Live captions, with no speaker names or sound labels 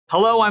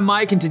Hello, I'm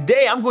Mike, and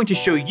today I'm going to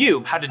show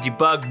you how to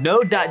debug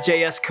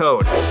Node.js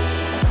code.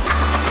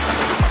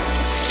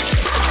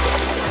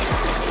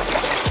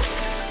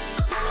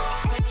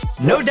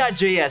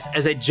 Node.js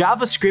is a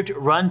JavaScript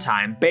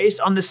runtime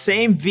based on the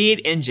same V8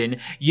 engine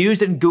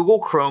used in Google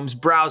Chrome's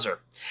browser.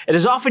 It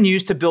is often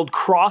used to build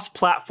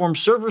cross-platform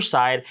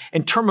server-side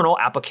and terminal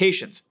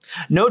applications.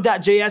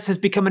 Node.js has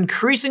become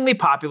increasingly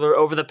popular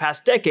over the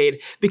past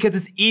decade because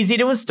it's easy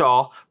to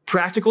install,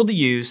 practical to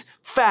use,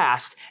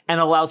 fast, and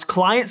allows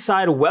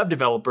client-side web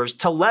developers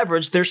to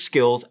leverage their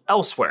skills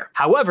elsewhere.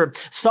 However,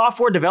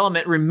 software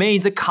development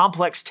remains a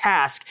complex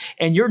task,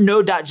 and your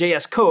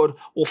Node.js code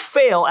will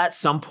fail at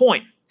some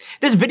point.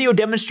 This video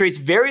demonstrates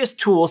various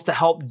tools to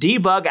help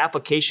debug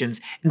applications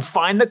and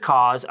find the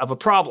cause of a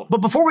problem. But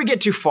before we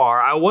get too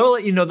far, I want to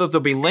let you know that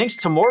there'll be links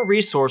to more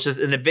resources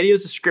in the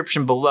video's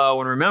description below,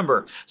 and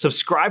remember,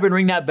 subscribe and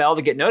ring that bell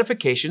to get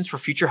notifications for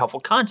future helpful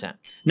content.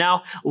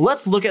 Now,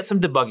 let's look at some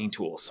debugging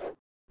tools.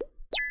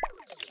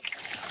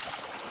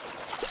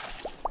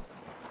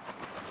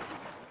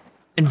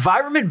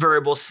 Environment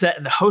variables set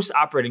in the host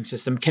operating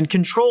system can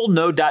control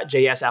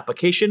Node.js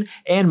application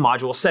and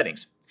module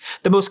settings.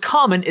 The most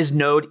common is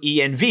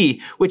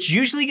node-env, which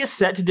usually is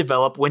set to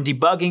develop when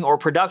debugging or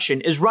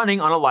production is running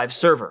on a live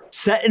server.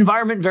 Set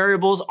environment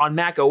variables on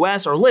Mac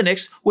OS or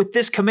Linux with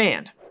this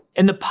command.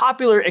 In the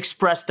popular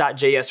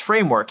express.js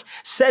framework,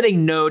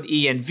 setting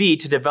node-env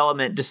to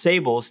development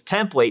disables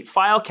template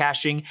file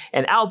caching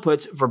and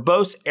outputs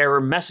verbose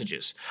error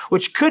messages,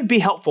 which could be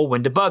helpful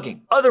when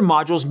debugging. Other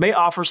modules may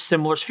offer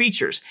similar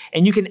features,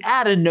 and you can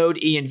add a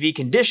node-env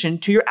condition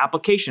to your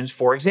applications,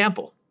 for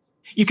example.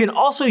 You can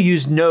also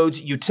use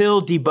Node's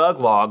util debug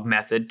log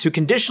method to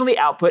conditionally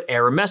output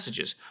error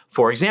messages,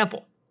 for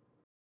example.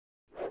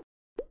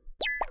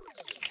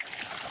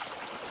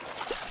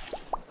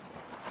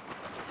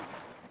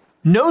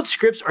 Node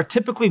scripts are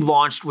typically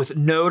launched with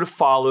Node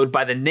followed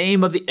by the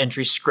name of the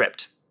entry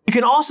script. You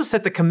can also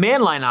set the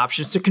command line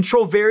options to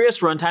control various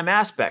runtime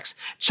aspects.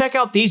 Check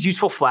out these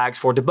useful flags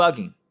for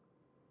debugging.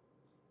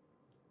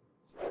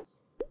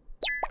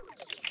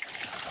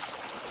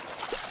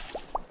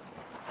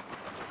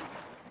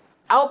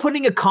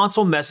 Outputting a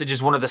console message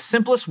is one of the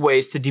simplest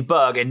ways to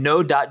debug a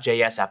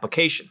Node.js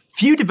application.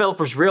 Few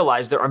developers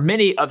realize there are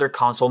many other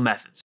console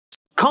methods.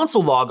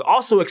 Console log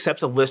also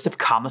accepts a list of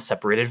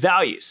comma-separated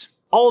values,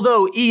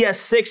 although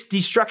ES6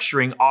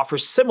 destructuring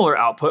offers similar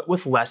output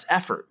with less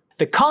effort.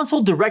 The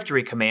console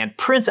directory command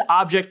prints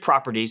object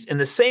properties in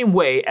the same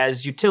way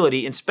as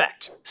utility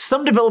inspect.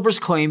 Some developers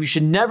claim you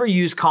should never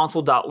use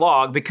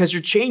console.log because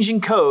you're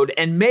changing code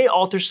and may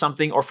alter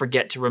something or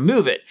forget to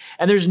remove it,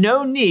 and there's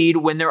no need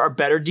when there are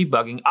better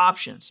debugging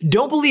options.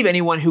 Don't believe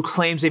anyone who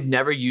claims they've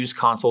never used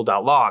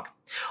console.log.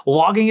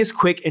 Logging is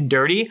quick and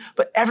dirty,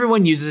 but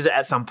everyone uses it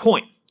at some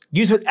point.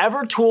 Use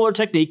whatever tool or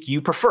technique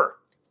you prefer.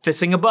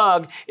 Fixing a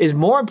bug is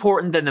more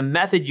important than the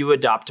method you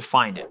adopt to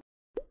find it.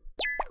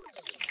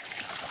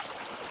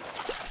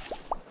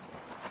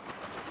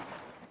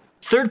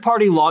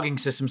 Third-party logging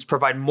systems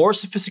provide more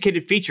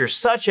sophisticated features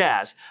such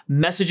as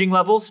messaging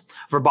levels,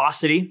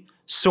 verbosity,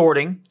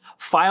 sorting,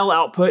 file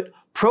output,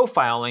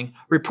 profiling,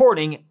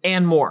 reporting,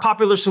 and more.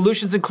 Popular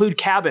solutions include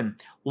Cabin,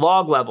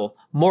 Log Level,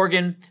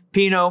 Morgan,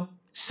 Pinot,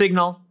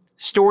 Signal,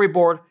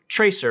 Storyboard,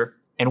 Tracer,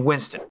 and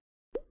Winston.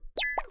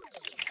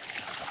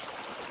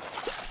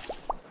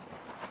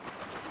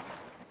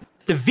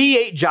 The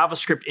V8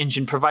 JavaScript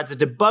engine provides a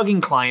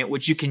debugging client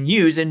which you can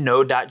use in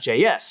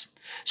Node.js.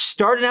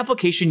 Start an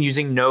application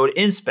using node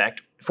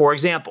inspect, for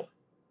example.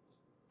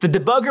 The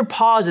debugger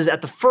pauses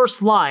at the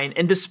first line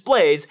and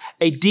displays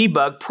a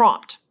debug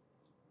prompt.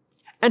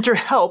 Enter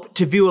help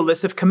to view a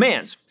list of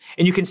commands,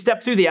 and you can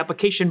step through the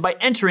application by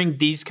entering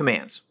these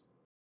commands.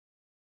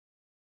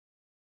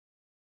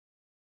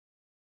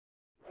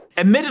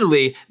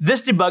 Admittedly,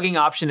 this debugging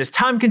option is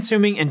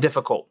time-consuming and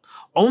difficult.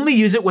 Only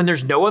use it when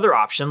there's no other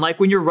option, like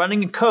when you're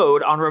running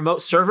code on a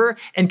remote server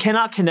and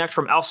cannot connect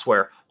from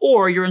elsewhere,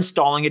 or you're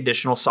installing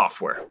additional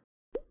software.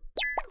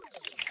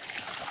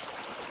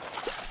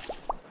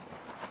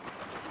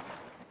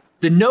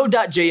 The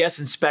Node.js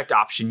inspect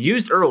option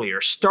used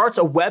earlier starts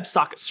a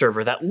WebSocket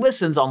server that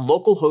listens on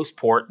localhost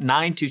port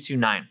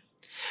 9229.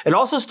 It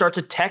also starts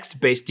a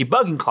text-based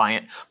debugging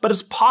client, but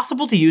it's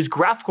possible to use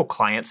graphical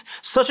clients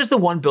such as the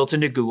one built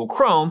into Google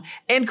Chrome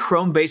and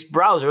Chrome-based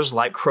browsers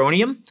like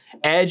Chromium,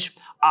 Edge,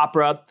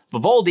 Opera,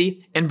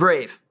 Vivaldi, and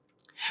Brave.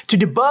 To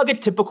debug a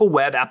typical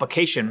web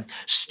application,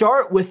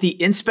 start with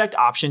the inspect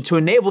option to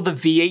enable the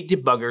V8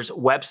 debugger's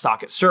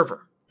WebSocket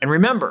server. And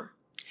remember,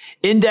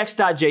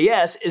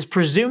 index.js is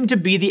presumed to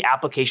be the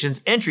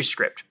application's entry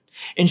script.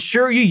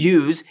 Ensure you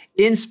use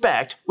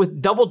inspect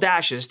with double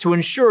dashes to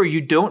ensure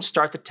you don't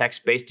start the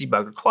text-based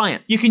debugger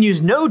client. You can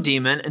use node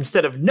daemon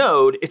instead of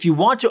node if you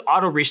want to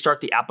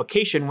auto-restart the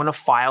application when a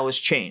file is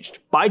changed.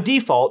 By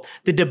default,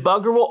 the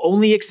debugger will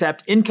only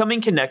accept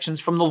incoming connections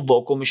from the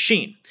local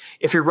machine.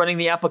 If you're running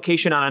the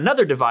application on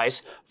another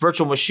device,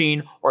 virtual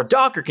machine, or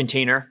Docker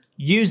container,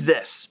 use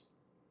this.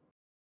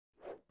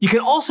 You can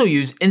also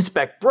use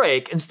inspect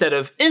break instead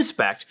of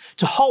inspect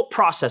to halt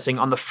processing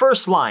on the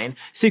first line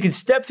so you can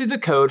step through the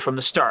code from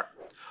the start.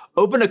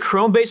 Open a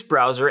Chrome-based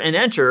browser and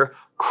enter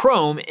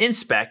Chrome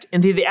inspect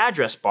into the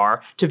address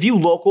bar to view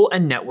local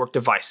and network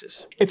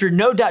devices. If your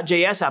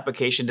Node.js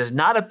application does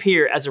not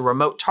appear as a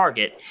remote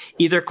target,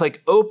 either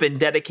click Open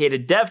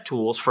Dedicated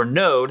DevTools for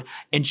Node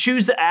and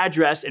choose the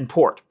address and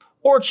port,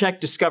 or check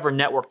Discover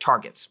Network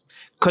Targets.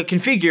 Click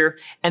Configure,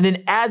 and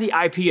then add the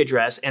IP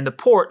address and the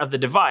port of the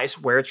device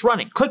where it's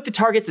running. Click the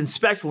Targets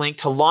Inspect link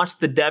to launch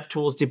the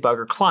DevTools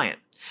debugger client.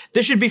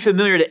 This should be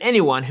familiar to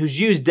anyone who's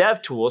used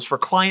DevTools for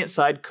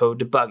client-side code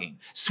debugging.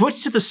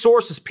 Switch to the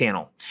Sources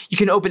panel. You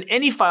can open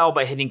any file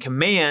by hitting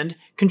Command,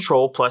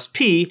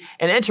 Control+P,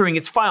 and entering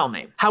its file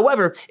name.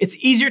 However, it's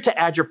easier to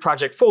add your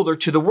project folder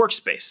to the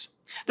workspace.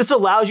 This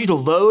allows you to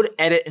load,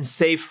 edit, and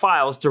save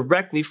files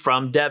directly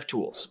from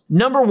DevTools.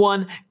 Number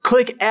 1,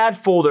 click Add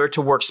Folder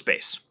to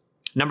Workspace.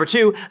 Number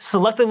 2,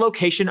 select the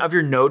location of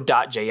your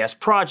Node.js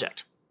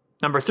project.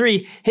 Number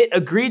 3, hit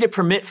Agree to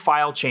permit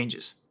file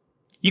changes.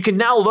 You can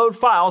now load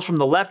files from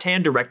the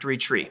left-hand directory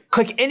tree.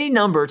 Click any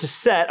number to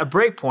set a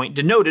breakpoint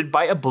denoted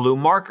by a blue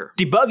marker.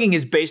 Debugging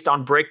is based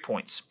on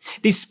breakpoints.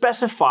 These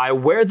specify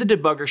where the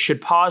debugger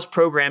should pause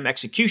program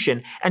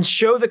execution and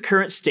show the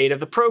current state of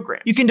the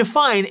program. You can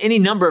define any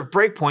number of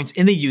breakpoints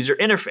in the user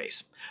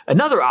interface.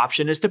 Another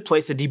option is to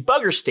place a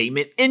debugger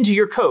statement into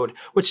your code,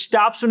 which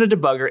stops when a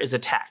debugger is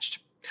attached.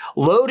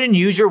 Load and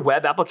use your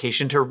web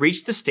application to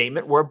reach the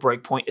statement where a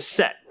breakpoint is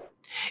set.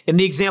 In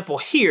the example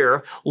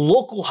here,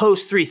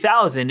 localhost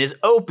 3000 is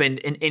opened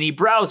in any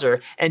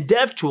browser, and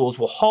DevTools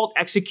will halt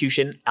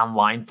execution on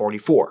line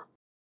 44.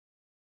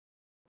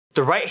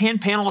 The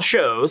right-hand panel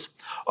shows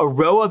a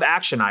row of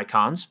action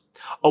icons.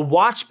 A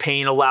watch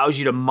pane allows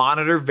you to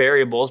monitor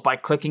variables by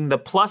clicking the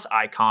plus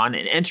icon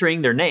and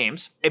entering their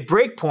names. A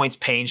breakpoints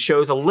pane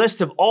shows a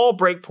list of all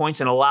breakpoints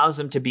and allows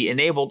them to be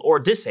enabled or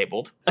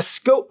disabled. A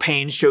scope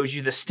pane shows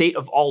you the state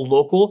of all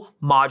local,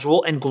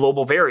 module, and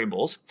global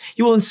variables.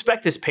 You will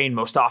inspect this pane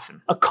most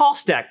often. A call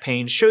stack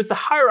pane shows the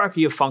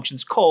hierarchy of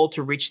functions called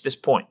to reach this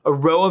point. A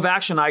row of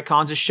action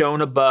icons is shown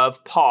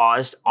above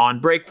paused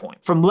on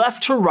breakpoint. From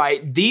left to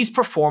right, these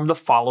perform the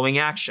following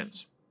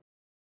actions.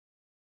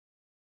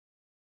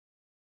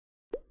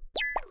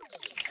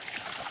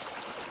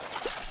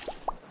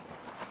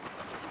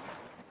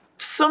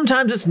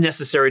 Sometimes it's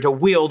necessary to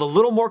wield a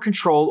little more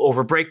control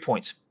over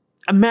breakpoints.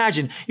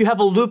 Imagine you have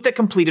a loop that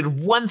completed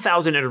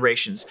 1,000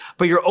 iterations,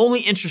 but you're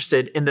only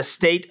interested in the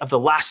state of the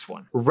last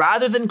one.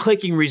 Rather than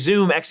clicking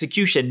Resume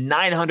Execution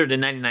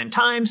 999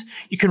 times,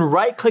 you can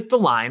right-click the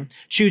line,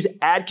 choose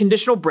Add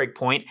Conditional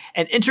Breakpoint,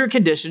 and enter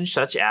conditions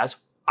such as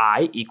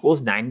I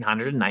equals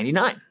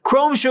 999.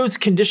 Chrome shows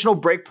conditional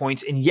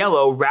breakpoints in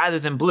yellow rather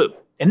than blue.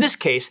 In this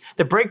case,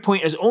 the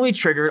breakpoint is only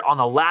triggered on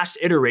the last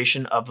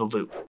iteration of the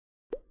loop.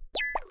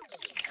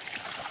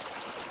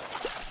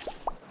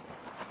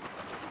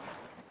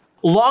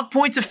 Log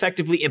points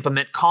effectively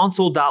implement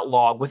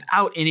console.log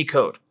without any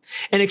code.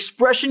 An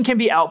expression can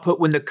be output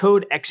when the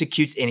code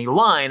executes any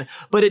line,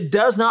 but it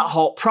does not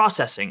halt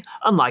processing,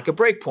 unlike a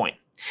breakpoint.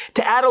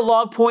 To add a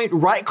log point,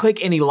 right-click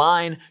any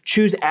line,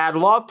 choose Add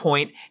Log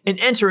Point, and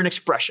enter an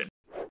expression.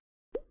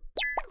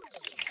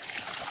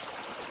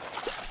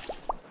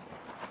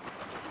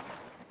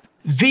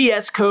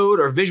 VS Code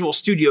or Visual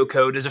Studio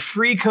Code is a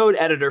free code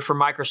editor for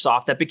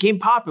Microsoft that became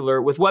popular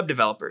with web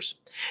developers.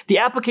 The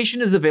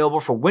application is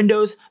available for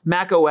Windows,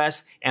 Mac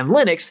OS, and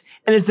Linux,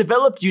 and is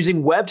developed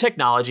using web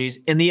technologies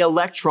in the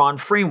Electron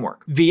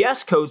framework.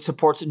 VS Code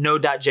supports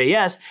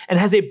Node.js and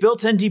has a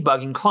built-in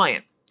debugging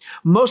client.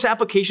 Most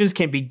applications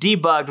can be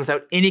debugged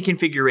without any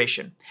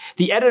configuration.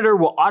 The editor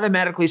will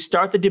automatically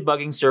start the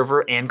debugging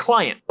server and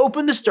client.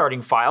 Open the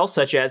starting file,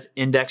 such as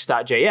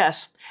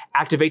index.js,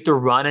 activate the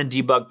Run and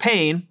Debug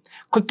pane,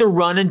 click the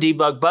Run and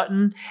Debug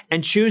button,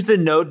 and choose the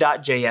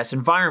Node.js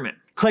environment.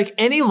 Click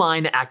any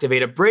line to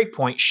activate a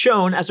breakpoint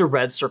shown as a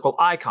red circle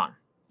icon.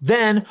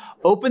 Then,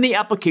 open the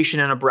application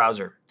in a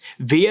browser.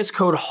 VS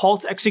Code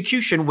halts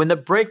execution when the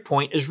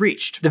breakpoint is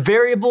reached. The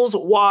variables,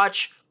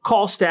 watch,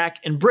 call stack,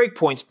 and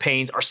breakpoints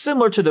panes are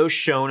similar to those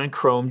shown in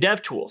Chrome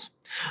DevTools.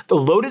 The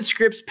Loaded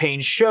Scripts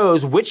pane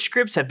shows which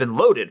scripts have been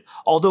loaded,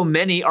 although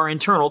many are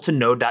internal to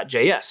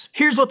Node.js.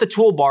 Here's what the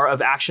toolbar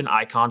of action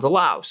icons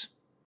allows.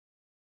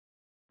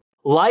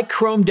 Like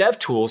Chrome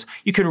DevTools,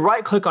 you can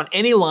right-click on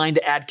any line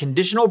to add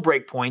conditional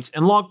breakpoints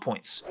and log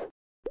points.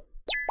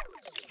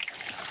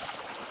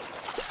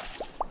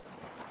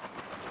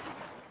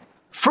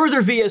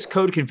 Further VS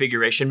Code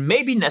configuration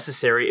may be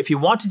necessary if you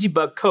want to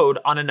debug code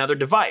on another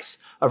device,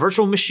 a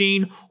virtual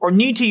machine, or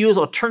need to use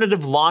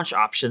alternative launch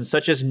options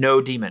such as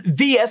NoDaemon.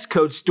 VS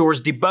Code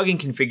stores debugging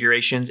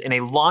configurations in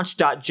a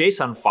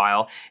launch.json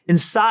file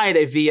inside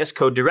a VS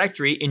Code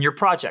directory in your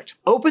project.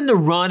 Open the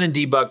Run and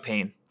Debug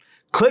pane.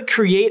 Click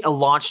Create a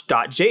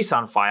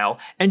launch.json file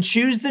and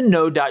choose the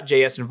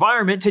Node.js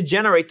environment to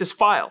generate this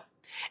file.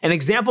 An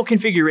example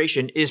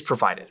configuration is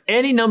provided.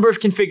 Any number of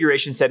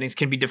configuration settings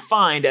can be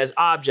defined as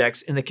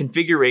objects in the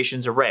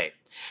configurations array.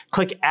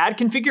 Click Add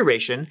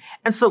Configuration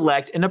and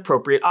select an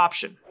appropriate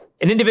option.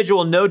 An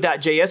individual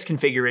Node.js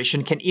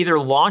configuration can either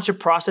launch a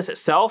process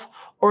itself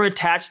or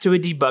attach to a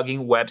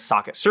debugging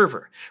WebSocket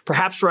server,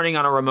 perhaps running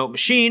on a remote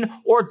machine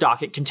or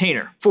Docker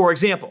container. For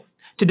example,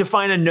 to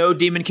define a node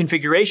daemon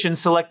configuration,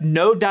 select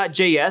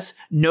Node.js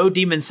node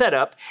daemon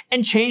setup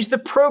and change the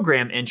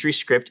program entry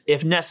script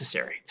if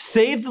necessary.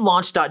 Save the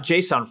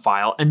launch.json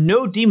file and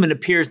node daemon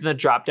appears in the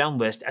drop-down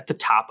list at the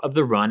top of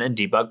the run and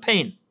debug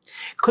pane.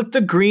 Click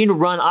the green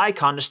run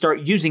icon to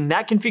start using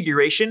that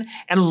configuration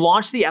and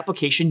launch the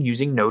application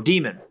using node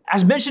daemon.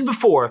 As mentioned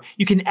before,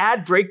 you can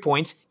add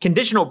breakpoints,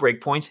 conditional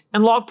breakpoints,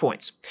 and log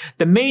points.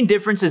 The main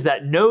difference is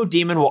that node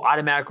daemon will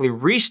automatically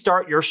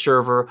restart your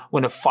server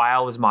when a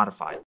file is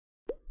modified.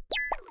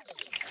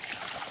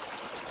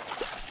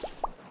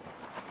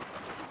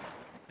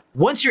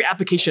 Once your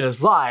application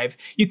is live,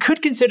 you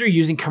could consider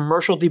using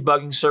commercial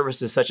debugging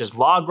services such as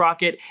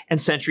LogRocket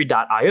and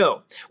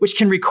Sentry.io, which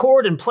can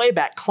record and play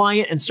back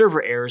client and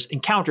server errors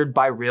encountered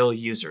by real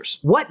users.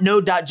 What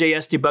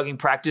Node.js debugging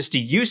practice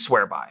do you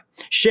swear by?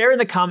 Share in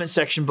the comment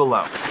section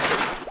below.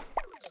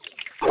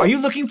 Are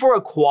you looking for a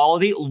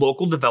quality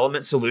local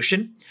development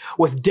solution?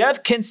 With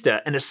Debug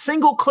Kinsta and a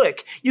single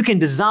click, you can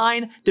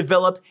design,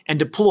 develop, and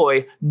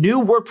deploy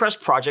new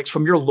WordPress projects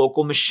from your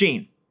local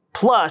machine.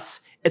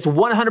 Plus, it's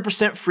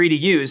 100% free to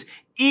use,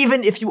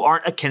 even if you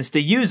aren't a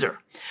Kinsta user.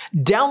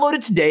 Download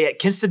it today at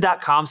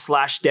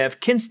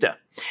kinsta.com/devkinsta.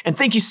 And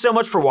thank you so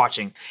much for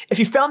watching. If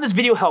you found this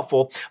video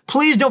helpful,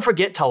 please don't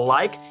forget to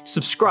like,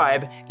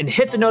 subscribe, and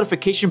hit the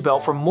notification bell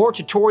for more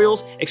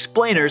tutorials,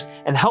 explainers,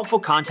 and helpful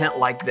content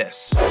like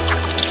this.